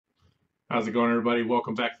How's it going, everybody?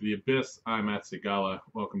 Welcome back to the Abyss. I'm Azag.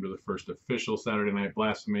 Welcome to the first official Saturday Night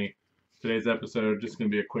Blasphemy. Today's episode just going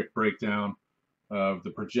to be a quick breakdown of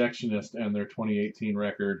the Projectionist and their 2018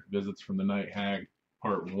 record, Visits from the Night Hag,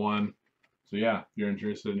 Part 1. So yeah, if you're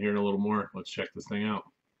interested in hearing a little more, let's check this thing out.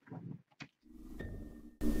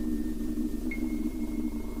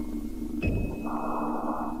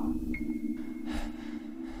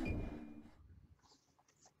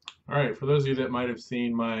 Alright, for those of you that might have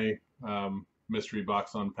seen my mystery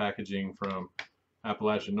box on packaging from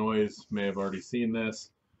Appalachian Noise, may have already seen this.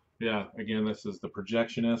 Yeah, again, this is the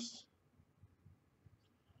Projectionist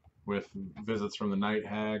with Visits from the Night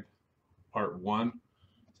Hag, Part 1.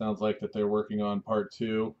 Sounds like that they're working on Part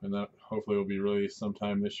 2, and that hopefully will be released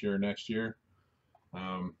sometime this year or next year.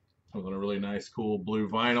 Comes on a really nice, cool blue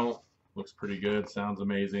vinyl. Looks pretty good, sounds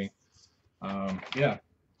amazing. Yeah,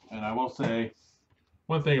 and I will say,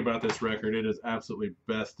 one thing about this record, it is absolutely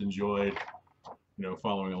best enjoyed,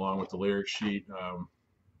 following along with the lyric sheet,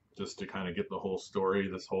 just to kind of get the whole story.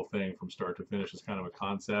 This whole thing from start to finish is kind of a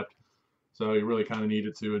concept, so you really kind of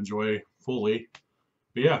needed to enjoy fully.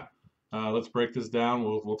 But yeah, let's break this down.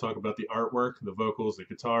 We'll talk about the artwork, the vocals, the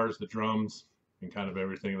guitars, the drums, and kind of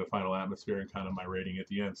everything in the final atmosphere, and kind of my rating at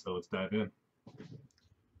the end. So let's dive in.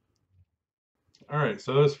 All right,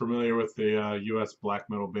 so those familiar with the U.S. black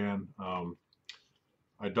metal band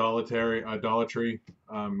Idolatry,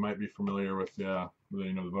 might be familiar with the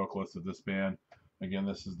vocalist of this band. Again,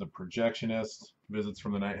 this is the Projectionist, Visits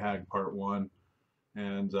from the Night Hag, Part 1.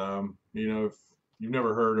 And if you've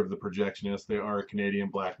never heard of the Projectionist, they are a Canadian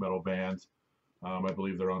black metal band. I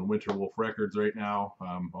believe they're on Winterwolf Records right now.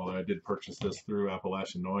 Although I did purchase this through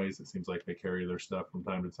Appalachian Noise, it seems like they carry their stuff from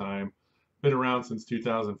time to time. Been around since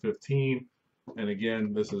 2015, and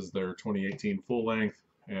again, this is their 2018 full length,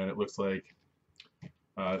 and it looks like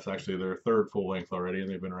it's actually their third full length already, and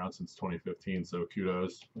they've been around since 2015. So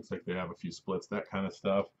kudos. Looks like they have a few splits, that kind of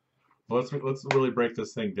stuff. Well, let's really break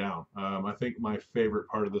this thing down. I think my favorite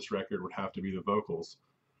part of this record would have to be the vocals.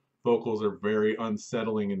 Vocals are very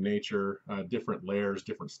unsettling in nature. Different layers,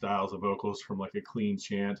 different styles of vocals, from like a clean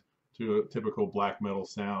chant to a typical black metal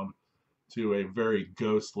sound to a very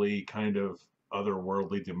ghostly kind of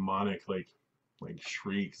otherworldly, demonic, like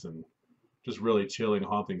shrieks and just really chilling,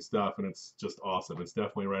 haunting stuff, and it's just awesome. It's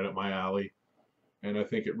definitely right up my alley, and I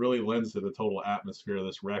think it really lends to the total atmosphere of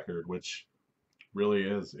this record, which really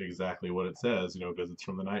is exactly what it says. Visits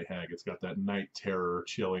from the Night Hag. It's got that night terror,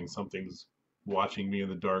 chilling, something's watching me in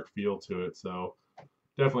the dark feel to it. So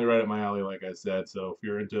definitely right up my alley, like I said. So if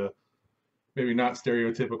you're into maybe not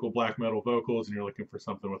stereotypical black metal vocals and you're looking for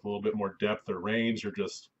something with a little bit more depth or range, or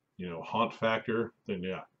just haunt factor, then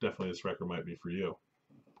yeah, definitely this record might be for you.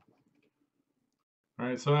 All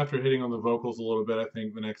right, so after hitting on the vocals a little bit, I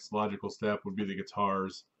think the next logical step would be the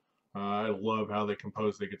guitars. I love how they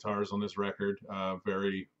compose the guitars on this record.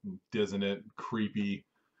 Very dissonant, creepy,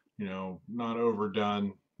 not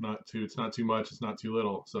overdone, it's not too much, it's not too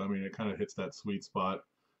little. So I mean, it kind of hits that sweet spot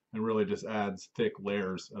and really just adds thick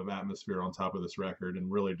layers of atmosphere on top of this record,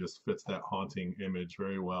 and really just fits that haunting image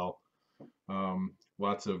very well.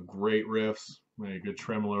 Lots of great riffs, good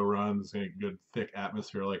tremolo runs, good thick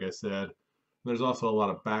atmosphere, like I said. There's also a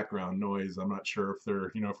lot of background noise. I'm not sure if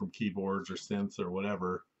they're, from keyboards or synths or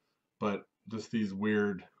whatever, but just these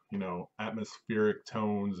weird, atmospheric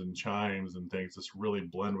tones and chimes and things just really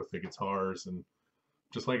blend with the guitars. And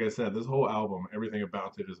just like I said, this whole album, everything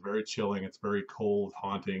about it is very chilling. It's very cold,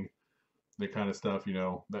 haunting, the kind of stuff,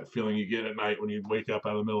 that feeling you get at night when you wake up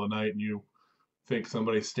out of the middle of the night and you think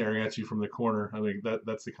somebody's staring at you from the corner. I mean,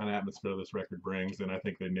 that's the kind of atmosphere this record brings, and I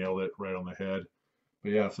think they nailed it right on the head.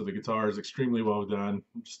 But yeah, so the guitar is extremely well done,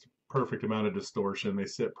 just perfect amount of distortion. They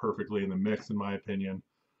sit perfectly in the mix, in my opinion.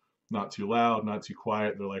 Not too loud, not too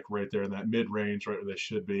quiet. They're like right there in that mid-range, right where they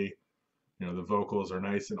should be. The vocals are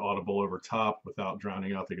nice and audible over top without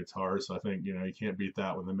drowning out the guitars. So I think, you can't beat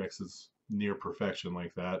that when the mix is near perfection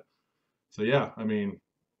like that. So yeah, I mean,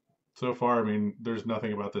 so far, I mean, there's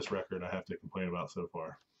nothing about this record I have to complain about so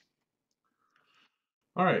far.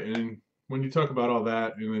 All right, and when you talk about all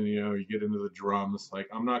that, and then you get into the drums, like,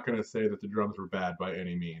 I'm not going to say that the drums were bad by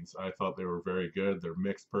any means. I thought they were very good. They're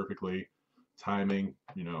mixed perfectly, timing,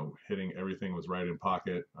 hitting everything was right in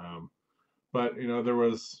pocket. But there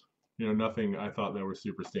was nothing I thought that was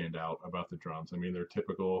super standout about the drums. I mean, they're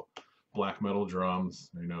typical black metal drums.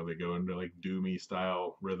 They go into like doomy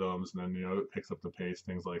style rhythms, and then it picks up the pace,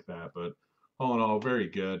 things like that. But all in all, very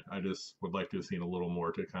good. I just would like to have seen a little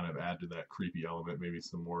more to kind of add to that creepy element, maybe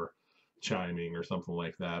some more chiming or something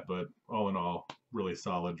like that. But all in all, really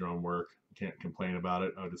solid drum work. Can't complain about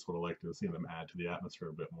it. I just would have liked to have seen them add to the atmosphere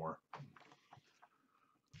a bit more.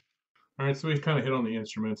 All right, so we've kind of hit on the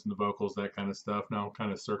instruments and the vocals, that kind of stuff. Now,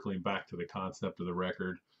 kind of circling back to the concept of the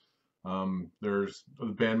record. There's the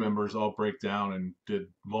band members all break down and did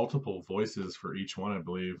multiple voices for each one, I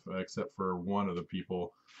believe, except for one of the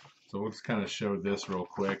people. So let's kind of show this real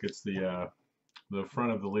quick. It's the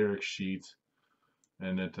front of the lyric sheet,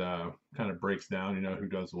 and it kind of breaks down, who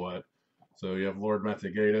does what. So you have Lord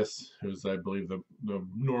Metagadus, who's I believe the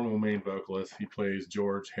normal main vocalist. He plays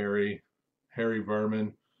George, Harry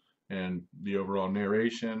Verman, and the overall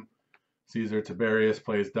narration. Caesar Tiberius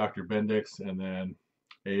plays Dr. Bendix, and then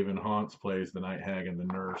Avon Haunts plays the Night Hag and the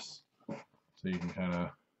Nurse. So you can kind of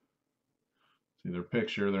see their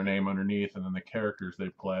picture, their name underneath, and then the characters they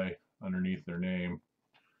play underneath their name.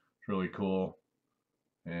 It's really cool,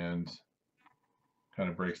 and kind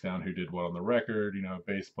of breaks down who did what on the record,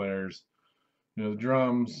 bass players, the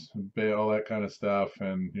drums, all that kind of stuff,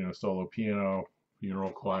 and, solo piano,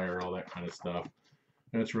 funeral choir, all that kind of stuff.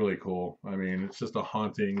 And it's really cool. I mean, it's just a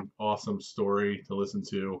haunting, awesome story to listen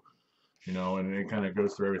to, and it kind of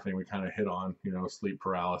goes through everything we kind of hit on, sleep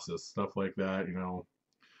paralysis, stuff like that,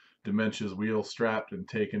 dementia's wheel strapped and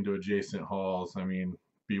taken to adjacent halls. I mean,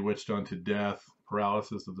 bewitched unto death,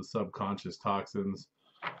 paralysis of the subconscious toxins.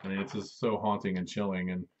 I mean, it's just so haunting and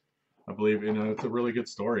chilling, and I believe, it's a really good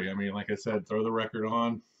story. I mean, like I said, throw the record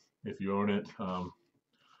on if you own it.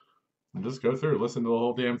 And just go through, listen to the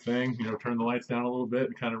whole damn thing, turn the lights down a little bit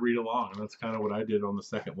and kind of read along. And that's kind of what I did on the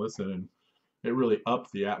second listen. And it really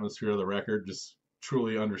upped the atmosphere of the record, just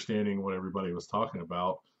truly understanding what everybody was talking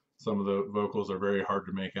about. Some of the vocals are very hard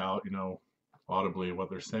to make out, audibly what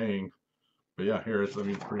they're saying. But yeah, here it's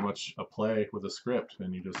pretty much a play with a script,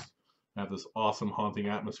 and you just have this awesome haunting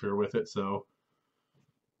atmosphere with it. So,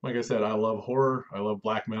 like I said, I love horror, I love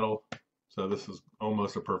black metal. So this is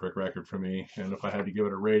almost a perfect record for me. And if I had to give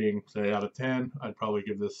it a rating, say out of 10, I'd probably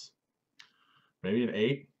give this maybe an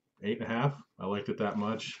 8, 8.5. I liked it that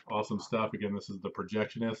much. Awesome stuff. Again, this is the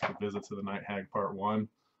Projectionist, the Visits of the Night Hag Part 1.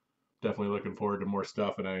 Definitely looking forward to more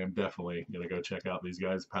stuff, and I am definitely going to go check out these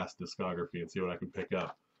guys' past discography and see what I can pick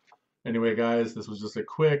up. Anyway, guys, this was just a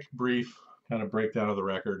quick, brief kind of breakdown of the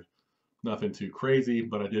record. Nothing too crazy,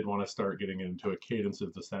 but I did want to start getting into a cadence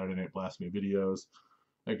of the Saturday Night Blasphemy videos.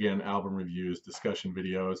 Again, album reviews, discussion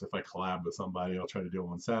videos. If I collab with somebody, I'll try to do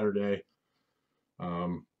them on Saturday.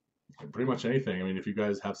 Pretty much anything. I mean, if you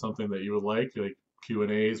guys have something that you would like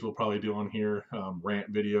Q&As, we'll probably do on here.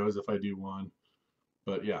 Rant videos if I do one.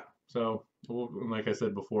 But yeah, so like I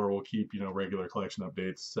said before, we'll keep regular collection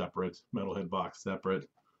updates separate, Metalhead box separate,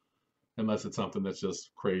 unless it's something that's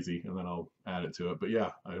just crazy, and then I'll add it to it. But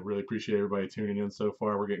yeah, I really appreciate everybody tuning in so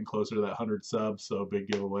far. We're getting closer to that 100 subs, so big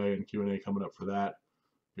giveaway and Q&A coming up for that.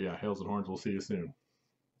 But yeah, Hails and Horns, we'll see you soon.